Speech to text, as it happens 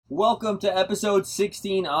Welcome to episode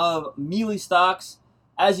 16 of Mealy Stocks.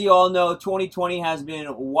 As you all know, 2020 has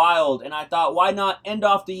been wild, and I thought, why not end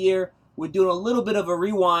off the year with doing a little bit of a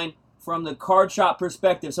rewind from the card shop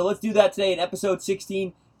perspective. So let's do that today in episode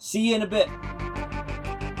 16. See you in a bit.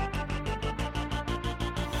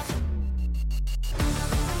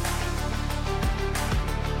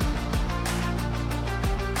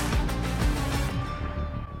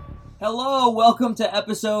 Hello, welcome to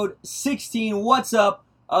episode 16. What's up?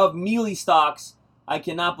 Of Mealy Stocks. I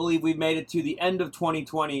cannot believe we've made it to the end of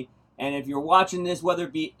 2020. And if you're watching this, whether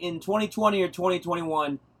it be in 2020 or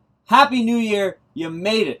 2021, Happy New Year. You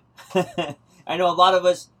made it. I know a lot of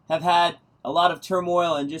us have had a lot of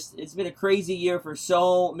turmoil and just it's been a crazy year for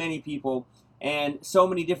so many people and so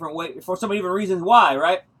many different ways, for so many different reasons why,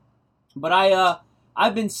 right? But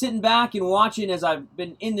I've been sitting back and watching as I've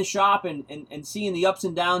been in the shop and seeing the ups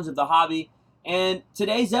and downs of the hobby. And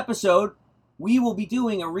today's episode, we will be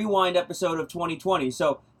doing a rewind episode of 2020.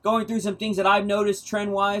 So going through some things that I've noticed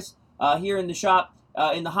trend-wise here in the shop,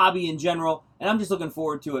 in the hobby in general, and I'm just looking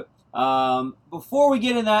forward to it. Before we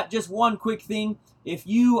get into that, just one quick thing. If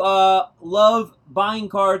you love buying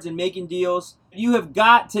cards and making deals, you have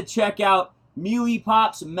got to check out Mealy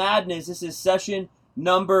Pops Madness. This is session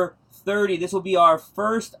number 30. This will be our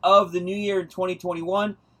first of the new year in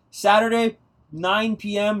 2021. Saturday, 9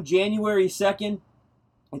 p.m., January 2nd.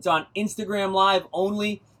 It's on Instagram Live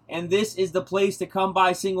only, and this is the place to come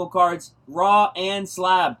buy single cards, raw and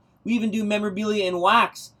slab. We even do memorabilia and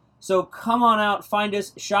wax. So come on out, find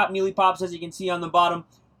us, shop Mealy Pops, as you can see on the bottom,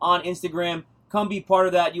 on Instagram. Come be part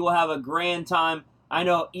of that. You will have a grand time. I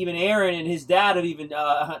know even Aaron and his dad have even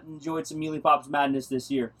enjoyed some Mealy Pops Madness this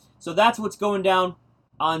year. So that's what's going down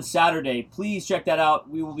on Saturday. Please check that out.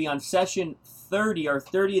 We will be on session 30, our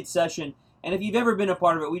 30th session. And if you've ever been a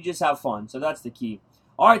part of it, we just have fun. So that's the key.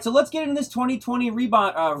 All right, so let's get into this 2020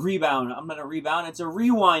 rebound. I'm not a rebound. It's a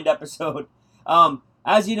rewind episode.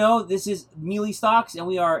 As you know, this is Mealy Stocks, and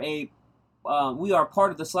we are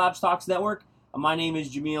part of the Slab Stocks Network. My name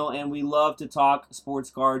is Jamil, and we love to talk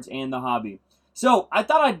sports cards and the hobby. So I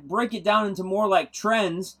thought I'd break it down into more like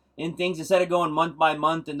trends in things instead of going month by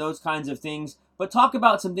month and those kinds of things, but talk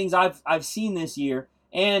about some things I've seen this year.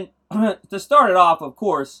 And to start it off, of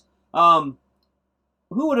course.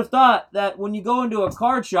 Who would have thought that when you go into a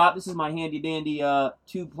card shop, this is my handy-dandy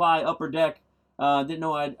 2-ply upper deck. Didn't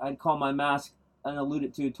know I'd call my mask and allude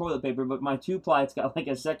it to toilet paper, but my 2-ply, it's got like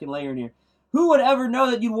a second layer in here. Who would ever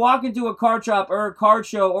know that you'd walk into a card shop or a card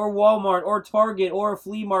show or Walmart or Target or a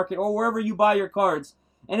flea market or wherever you buy your cards,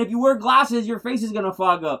 and if you wear glasses, your face is going to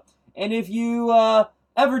fog up. And if you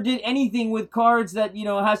ever did anything with cards that,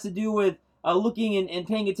 has to do with looking and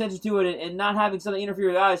paying attention to it and not having something interfere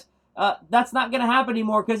with your eyes, that's not going to happen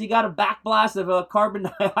anymore because you got a back blast of carbon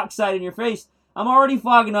dioxide in your face. I'm already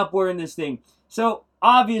fogging up wearing this thing. So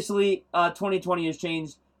obviously, 2020 has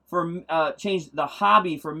changed the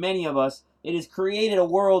hobby for many of us. It has created a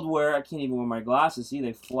world where I can't even wear my glasses. See,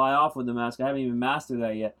 they fly off with the mask. I haven't even mastered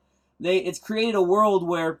that yet. It's created a world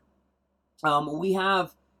where we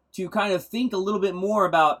have to kind of think a little bit more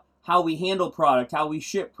about how we handle product, how we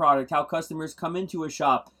ship product, how customers come into a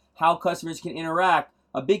shop, how customers can interact.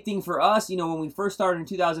 A big thing for us, when we first started in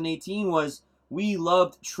 2018 was we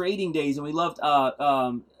loved trading days and we loved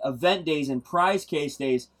event days and prize case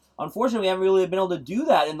days. Unfortunately, we haven't really been able to do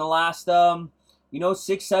that in the last,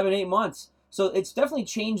 6, 7, 8 months. So it's definitely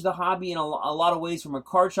changed the hobby in a lot of ways from a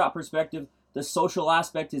card shop perspective. The social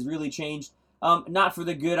aspect has really changed. Not for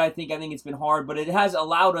the good, I think. I think it's been hard, but it has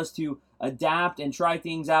allowed us to adapt and try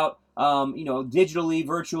things out, digitally,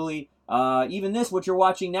 virtually. Even this, what you're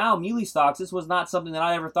watching now, Mealy Stocks, this was not something that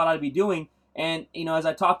I ever thought I'd be doing. And, as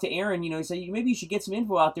I talked to Aaron, he said, maybe you should get some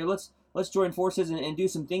info out there. Let's join forces and do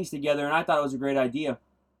some things together. And I thought it was a great idea.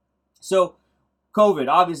 So, COVID,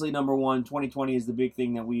 obviously, number one, 2020 is the big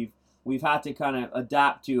thing that we've had to kind of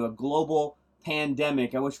adapt to, a global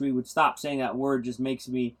pandemic. I wish we would stop saying that word. Just makes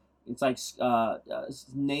me, it's like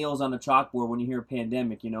nails on a chalkboard when you hear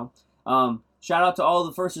pandemic, Shout out to all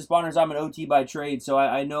the first responders. I'm an OT by trade, so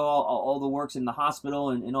I know all the works in the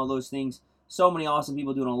hospital and all those things. So many awesome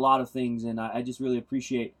people doing a lot of things, and I just really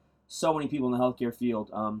appreciate so many people in the healthcare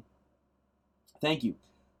field. Thank you.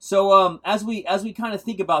 So as we kind of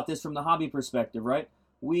think about this from the hobby perspective, right?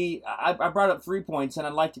 I brought up 3 points, and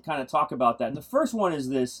I'd like to kind of talk about that. And the first one is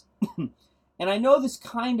this, and I know this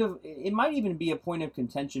it might even be a point of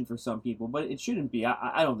contention for some people, but it shouldn't be.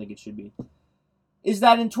 I don't think it should be. Is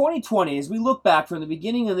that in 2020, as we look back from the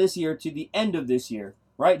beginning of this year to the end of this year,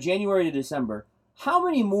 right, January to December, how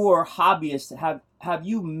many more hobbyists have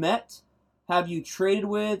you met, have you traded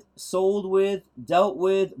with, sold with, dealt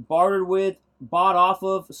with, bartered with, bought off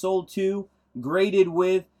of, sold to, graded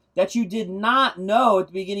with, that you did not know at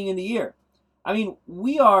the beginning of the year. I mean,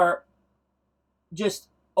 we are just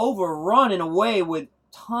overrun in a way with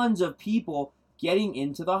tons of people getting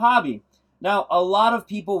into the hobby. Now, a lot of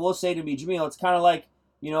people will say to me, Jamil, it's kind of like,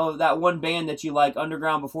 that one band that you like,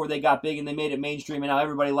 Underground, before they got big and they made it mainstream and now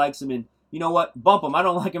everybody likes them, and you know what? Bump them. I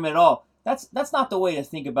don't like them at all. That's not the way to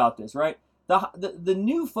think about this, right? The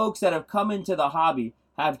new folks that have come into the hobby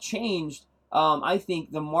have changed, I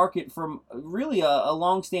think, the market from really a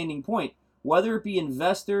long-standing point. Whether it be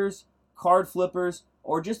investors, card flippers,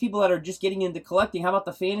 or just people that are just getting into collecting. How about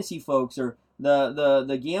the fantasy folks or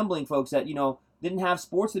the gambling folks that, didn't have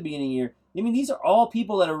sports at the beginning of the year? I mean, these are all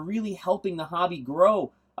people that are really helping the hobby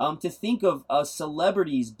grow. To think of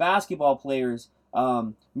celebrities, basketball players,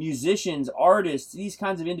 musicians, artists, these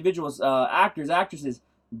kinds of individuals, actors, actresses,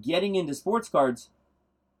 getting into sports cards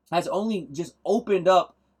has only just opened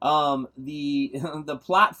up the the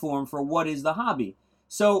platform for what is the hobby.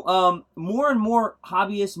 So more and more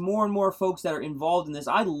hobbyists, more and more folks that are involved in this.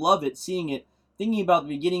 I love it, seeing it, thinking about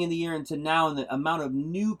the beginning of the year into now, and the amount of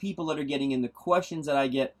new people that are getting in, the questions that I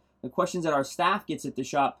get, the questions that our staff gets at the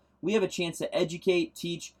shop. We have a chance to educate,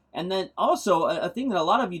 teach, and then also a thing that a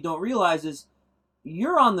lot of you don't realize is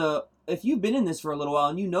if you've been in this for a little while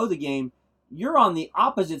and you know the game, you're on the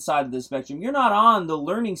opposite side of the spectrum. You're not on the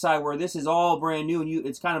learning side where this is all brand new and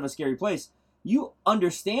it's kind of a scary place. You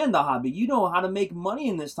understand the hobby. You know how to make money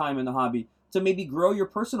in this time in the hobby to maybe grow your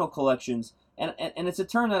personal collections. And it's a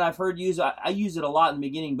term that I've heard used. I use it a lot in the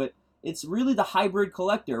beginning, but it's really the hybrid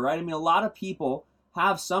collector, right? I mean, a lot of people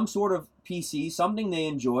have some sort of PC, something they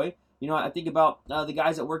enjoy. I think about the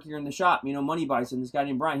guys that work here in the shop. Money Bison, this guy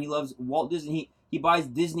named Brian. He loves Walt Disney. He buys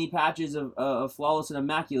Disney patches of Flawless and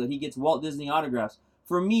Immaculate. He gets Walt Disney autographs.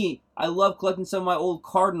 For me, I love collecting some of my old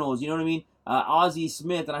Cardinals. You know what I mean? Ozzie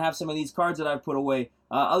Smith, and I have some of these cards that I've put away.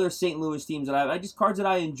 Other St. Louis teams that I just cards that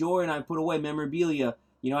I enjoy and I put away. Memorabilia.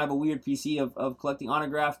 I have a weird PC of collecting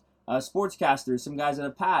autographed sportscasters. Some guys that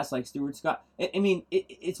have passed, like Stuart Scott. I mean,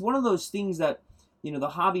 it's one of those things that the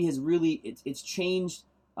hobby has really it's changed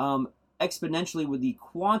exponentially with the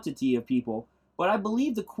quantity of people. But I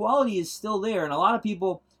believe the quality is still there, and a lot of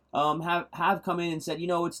people have come in and said,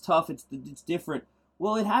 it's tough, it's different.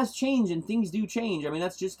 Well, it has changed, and things do change. I mean,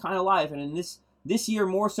 that's just kind of life. And in this year,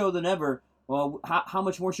 more so than ever, well, how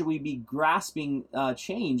much more should we be grasping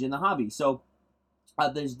change in the hobby? So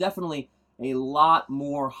there's definitely a lot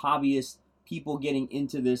more hobbyist people getting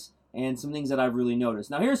into this, and some things that I've really noticed.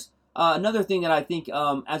 Now, here's another thing that I think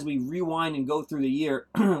as we rewind and go through the year,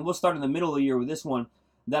 we'll start in the middle of the year with this one,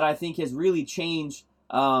 that I think has really changed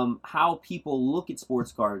how people look at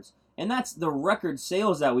sports cards. And that's the record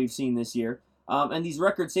sales that we've seen this year. And these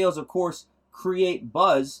record sales, of course, create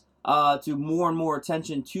buzz to more and more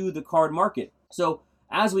attention to the card market. So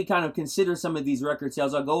as we kind of consider some of these record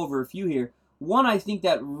sales, I'll go over a few here. One, I think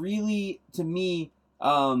that really, to me,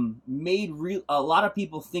 made a lot of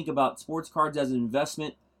people think about sports cards as an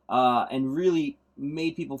investment, and really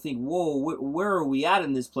made people think, whoa, where are we at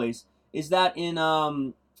in this place? Is that in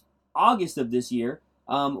August of this year,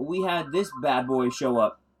 we had this bad boy show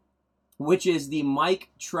up, which is the Mike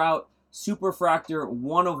Trout Superfractor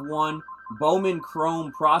 1/1 Bowman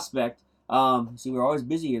Chrome Prospect. See, we're always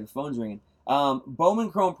busy here. The phone's ringing.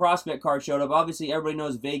 Bowman Chrome Prospect card showed up. Obviously, everybody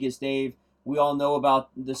knows Vegas Dave. We all know about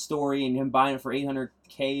the story and him buying it for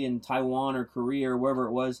 $800K in Taiwan or Korea or wherever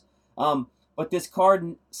it was. But this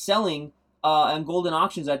card selling on Golden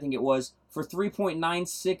Auctions, I think it was, for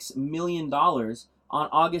 $3.96 million on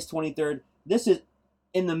August 23rd. This is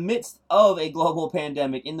in the midst of a global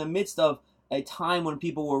pandemic, in the midst of a time when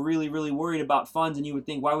people were really, really worried about funds, and you would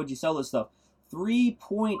think, why would you sell this stuff?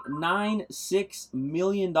 $3.96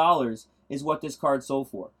 million is what this card sold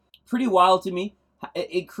for. Pretty wild to me.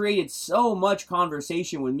 It created so much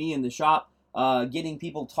conversation with me in the shop, getting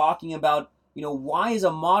people talking about, why is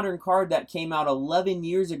a modern card that came out 11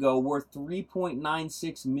 years ago worth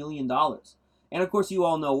 $3.96 million? And of course, you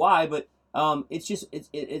all know why, but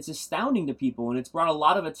it's astounding to people, and it's brought a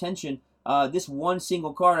lot of attention. This one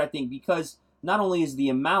single card, I think, because not only is the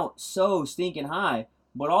amount so stinking high,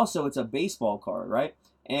 but also it's a baseball card, right?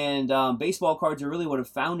 And baseball cards are really what have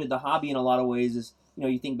founded the hobby in a lot of ways. Is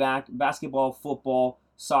you think back, basketball, football,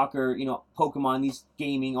 soccer, Pokemon, these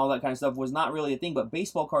gaming, all that kind of stuff was not really a thing, but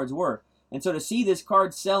baseball cards were. And so to see this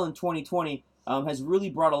card sell in 2020 has really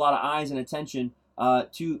brought a lot of eyes and attention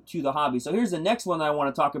to the hobby. So here's the next one that I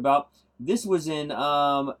want to talk about. This was in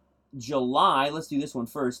July. Let's do this one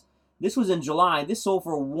first. This was in July. This sold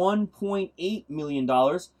for $1.8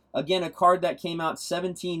 million. Again, a card that came out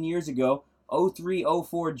 17 years ago.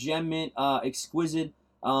 03-04 Gem Mint, exquisite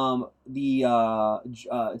It's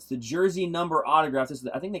the jersey number autograph.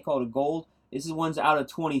 I think they call it a gold. This is one's out of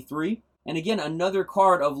 23. And again, another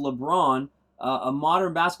card of LeBron, a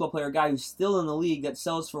modern basketball player, a guy who's still in the league, that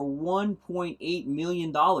sells for $1.8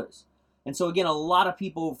 million. And so again, a lot of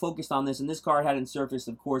people focused on this, and this card hadn't surfaced,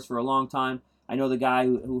 of course, for a long time. I know the guy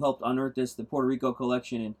who helped unearth this, the Puerto Rico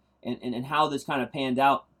collection, and how this kind of panned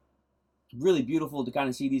out. Really beautiful to kind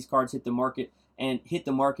of see these cards hit the market and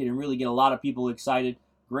really get a lot of people excited.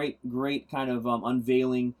 Great kind of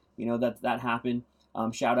unveiling, that happened.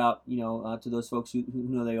 Shout out, to those folks who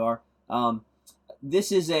know they are.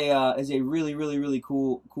 This is a really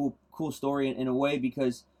cool story in a way,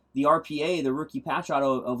 because the RPA, the rookie patch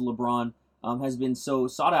auto of LeBron, has been so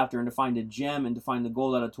sought after, and to find a gem and to find the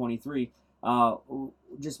gold out of 23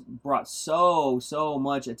 just brought so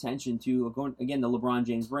much attention to, again, the LeBron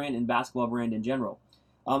James brand and basketball brand in general.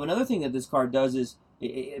 Another thing that this card does is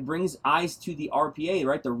it brings eyes to the RPA,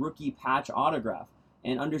 right, the rookie patch autograph,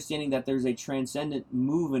 and understanding that there's a transcendent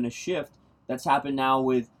move and a shift that's happened now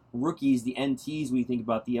with rookies, the NTs we think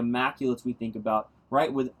about, the Immaculates we think about,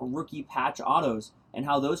 right, with rookie patch autos, and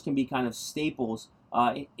how those can be kind of staples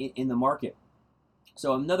in the market.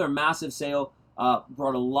 So another massive sale,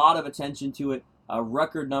 brought a lot of attention to it,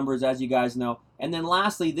 record numbers, as you guys know. And then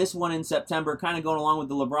lastly, this one in September, kind of going along with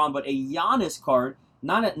the LeBron, but a Giannis card,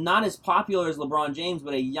 not as popular as LeBron James,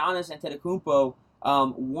 but a Giannis Antetokounmpo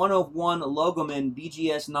 101 Logoman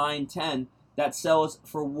BGS 910 that sells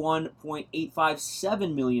for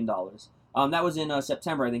 $1.857 million. That was in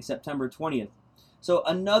September, I think September 20th. So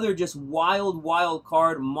another just wild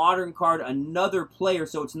card, modern card, another player.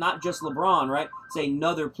 So it's not just LeBron, right? It's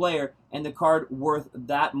another player, and the card worth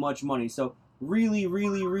that much money. So really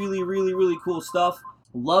cool stuff.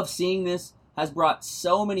 Love seeing this. Has brought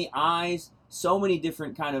so many eyes, so many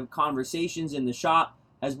different kind of conversations in the shop.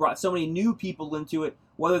 Has brought so many new people into it,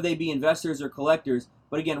 whether they be investors or collectors.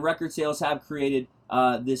 But again, record sales have created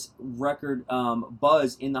this record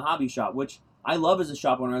buzz in the hobby shop, which I love as a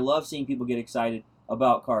shop owner. I love seeing people get excited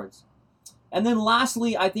about cards. And then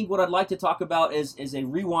lastly, I think what I'd like to talk about is a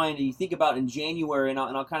rewind that you think about in January, and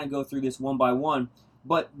I'll kind of go through this one by one.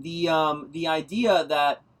 But the idea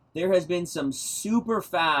that there has been some super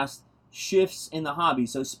fast shifts in the hobby.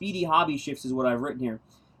 So speedy hobby shifts is what I've written here.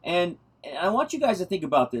 And I want you guys to think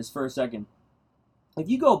about this for a second. If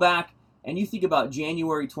you go back and you think about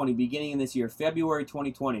January 20, beginning of this year, February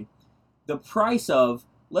 2020, the price of,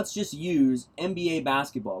 let's just use NBA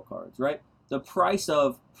basketball cards, right? The price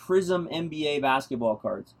of Prism NBA basketball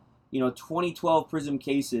cards, 2012 Prism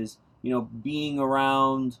cases, being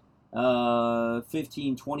around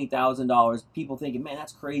 $15,000, $20,000. People thinking, man,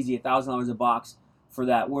 that's crazy, $1,000 a box for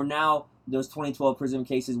that. We're now, those 2012 Prism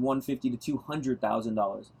cases, $150,000 to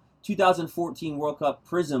 $200,000. 2014 World Cup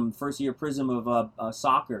Prism, first year Prism of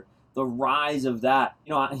soccer, the rise of that.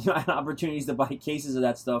 I had opportunities to buy cases of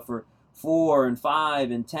that stuff for $4 and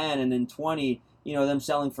 $5 and $10 and then $20. Them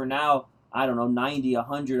selling for now, I don't know, $90,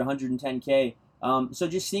 $100, $110K. So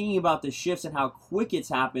just thinking about the shifts and how quick it's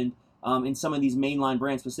happened in some of these mainline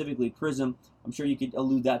brands, specifically Prism. I'm sure you could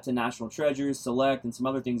allude that to National Treasures, Select, and some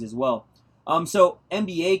other things as well. So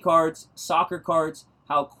NBA cards, soccer cards,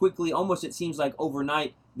 how quickly, almost it seems like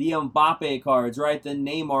overnight, the Mbappe cards, right? The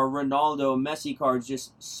Neymar, Ronaldo, Messi cards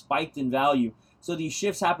just spiked in value. So these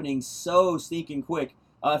shifts happening so stinking quick.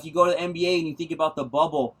 If you go to the NBA and you think about the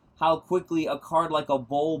bubble, how quickly a card like a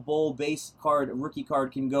Bowl base card, rookie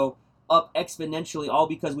card, can go up exponentially, all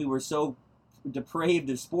because we were so depraved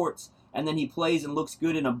of sports. And then he plays and looks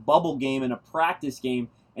good in a bubble game, in a practice game,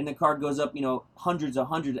 and the card goes up, hundreds of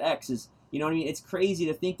 100X's. You know what I mean? It's crazy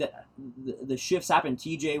to think that the shifts happen.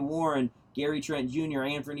 T.J. Warren, Gary Trent Jr.,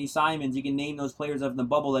 Anthony Simons, you can name those players of the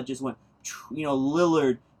bubble that just went,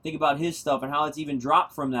 Lillard. Think about his stuff and how it's even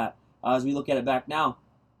dropped from that as we look at it back now.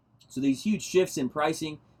 So these huge shifts in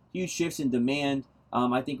pricing, huge shifts in demand,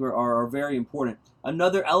 I think are very important.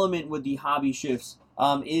 Another element with the hobby shifts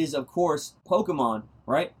is, of course, Pokemon,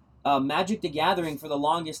 right? Magic the Gathering, for the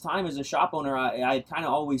longest time as a shop owner, I had kind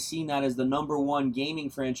of always seen that as the #1 gaming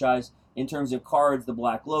franchise in terms of cards, the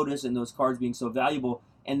Black Lotus, and those cards being so valuable.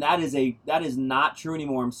 And that is not true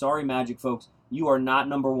anymore. I'm sorry, Magic folks. You are not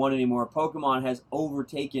 #1 anymore. Pokemon has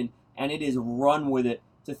overtaken, and it is run with it.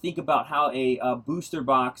 To think about how a booster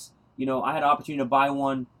box, I had an opportunity to buy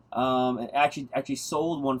one, actually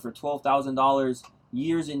sold one for $12,000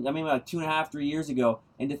 like 2.5, 3 years ago.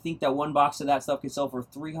 And to think that one box of that stuff could sell for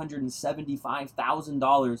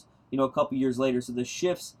 $375,000, a couple years later. So the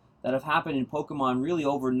shifts that have happened in Pokemon really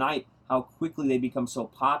overnight, how quickly they become so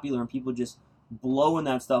popular and people just blowing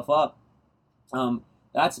that stuff up.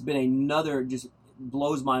 That's been another, just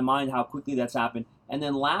blows my mind how quickly that's happened. And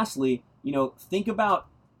then lastly, think about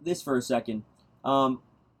this for a second.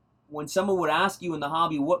 When someone would ask you in the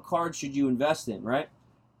hobby, what cards should you invest in, right?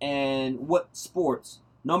 And what sports?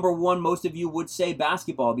 Number one, most of you would say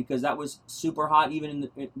basketball because that was super hot even in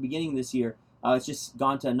the beginning of this year. It's just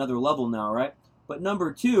gone to another level now, right? But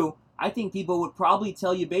number two, I think people would probably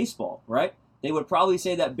tell you baseball, right? They would probably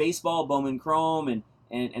say that baseball, Bowman Chrome,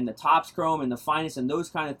 and the Topps Chrome, and the Finest, and those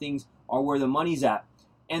kind of things are where the money's at.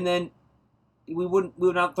 And then we would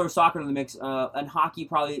not throw soccer in the mix, and hockey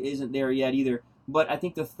probably isn't there yet either. But I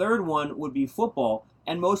think the third one would be football.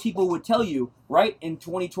 And most people would tell you, right, in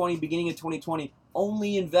 2020, beginning of 2020,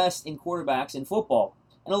 only invest in quarterbacks in football.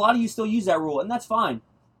 And a lot of you still use that rule, and that's fine.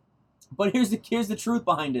 But here's the truth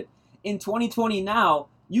behind it. In 2020 now,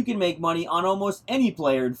 you can make money on almost any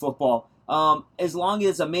player in football. As long as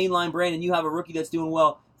it's a mainline brand and you have a rookie that's doing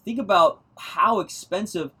well. Think about how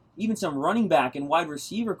expensive even some running back and wide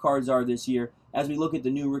receiver cards are this year as we look at the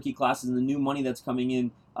new rookie classes and the new money that's coming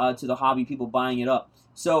in to the hobby, people buying it up.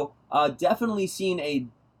 So definitely seen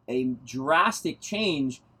a drastic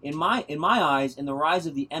change in my eyes in the rise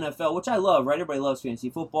of the NFL, which I love, right? Everybody loves fantasy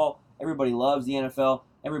football. Everybody loves the NFL.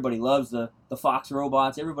 Everybody loves the Fox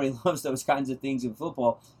robots. Everybody loves those kinds of things in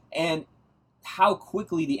football. And how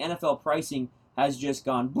quickly the NFL pricing has just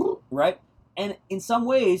gone, right? And in some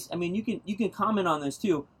ways, I mean, you can comment on this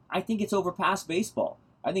too. I think it's overpassed baseball.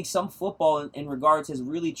 I think some football in regards has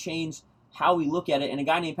really changed how we look at it. And a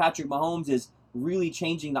guy named Patrick Mahomes is really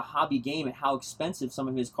changing the hobby game and how expensive some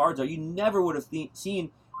of his cards are. You never would have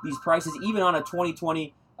seen these prices, even on a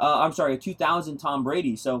 2000 Tom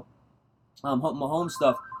Brady. So Mahomes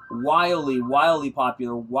stuff, wildly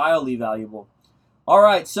popular, wildly valuable. All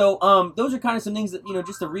right, so those are kind of some things that,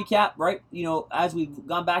 just to recap, right? As we've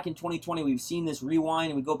gone back in 2020, we've seen this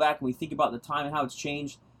rewind, and we go back and we think about the time and how it's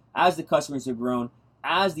changed as the customers have grown,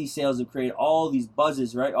 as these sales have created all these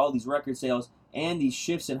buzzes, right? All these record sales and these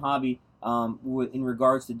shifts in hobby in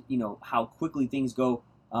regards to, how quickly things go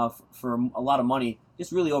for a lot of money,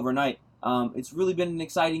 just really overnight. It's really been an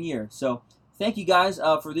exciting year. So thank you guys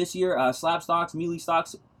for this year. Slab Stocks, Mealy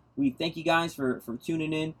Stocks, we thank you guys for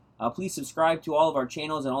tuning in. Please subscribe to all of our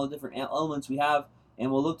channels and all the different elements we have,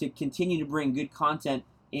 and we'll look to continue to bring good content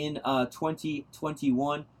in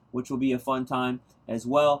 2021, which will be a fun time as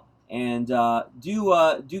well. And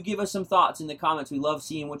do give us some thoughts in the comments. We love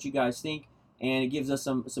seeing what you guys think, and it gives us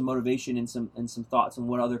some motivation and some thoughts on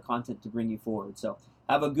what other content to bring you forward. So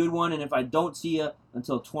have a good one, and if I don't see you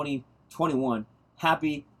until 2021,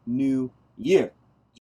 Happy New Year.